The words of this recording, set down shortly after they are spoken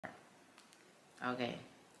Okay.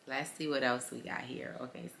 Let's see what else we got here.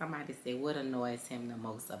 Okay, somebody said, what annoys him the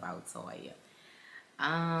most about Toya?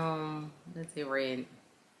 Let's see, Red.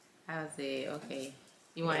 I say, okay.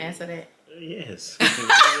 You want to answer that? Yes.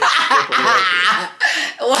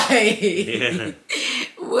 Wait. Yeah.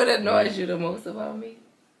 What annoys you the most about me?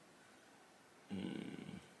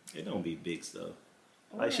 It don't be big stuff.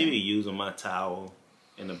 Like, she be using my towel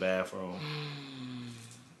in the bathroom.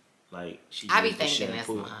 Like, I be thinking that's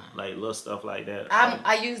mine. Like, little stuff like that.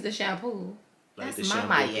 I use the shampoo. Like That's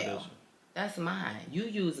my Mielle. That's mine. You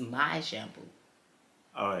use my shampoo.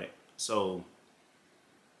 All right. So,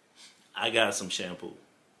 I got some shampoo.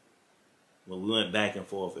 Well, we went back and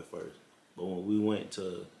forth at first. But when we went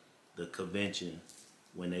to the convention,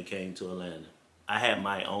 when they came to Atlanta, I had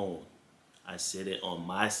my own. I set it on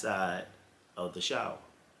my side of the shower.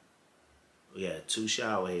 We had 2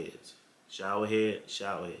 shower heads. Shower head,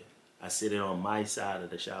 shower head. I sit it on my side of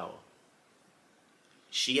the shower.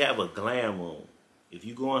 She have a glam room. If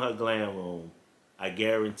you go in her glam room, I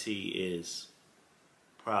guarantee is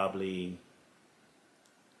probably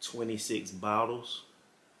 26 bottles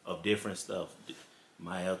of different stuff.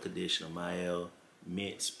 Mielle conditioner, Mielle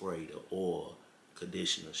mint spray, the oil,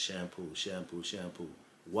 conditioner, shampoo.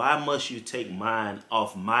 Why must you take mine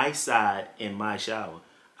off my side in my shower?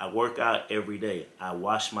 I work out every day. I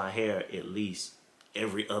wash my hair at least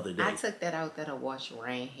every other day. I took that out that I washed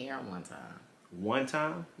Rain hair one time. One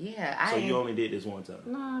time? Yeah. So you only did this one time?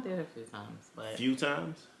 No, I did it a few times. But few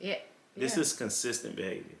times? Yeah. This is consistent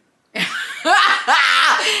behavior.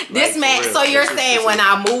 This man, so you're saying when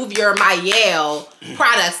I move your Mielle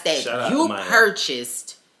products that you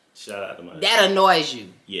purchased, shout out to Mielle, that annoys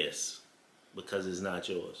you? Yes, because it's not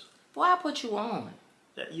yours. Boy, I put you on.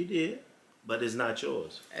 That you did, but it's not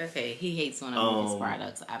yours. Okay, he hates when I move his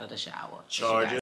products out of the shower. Charger.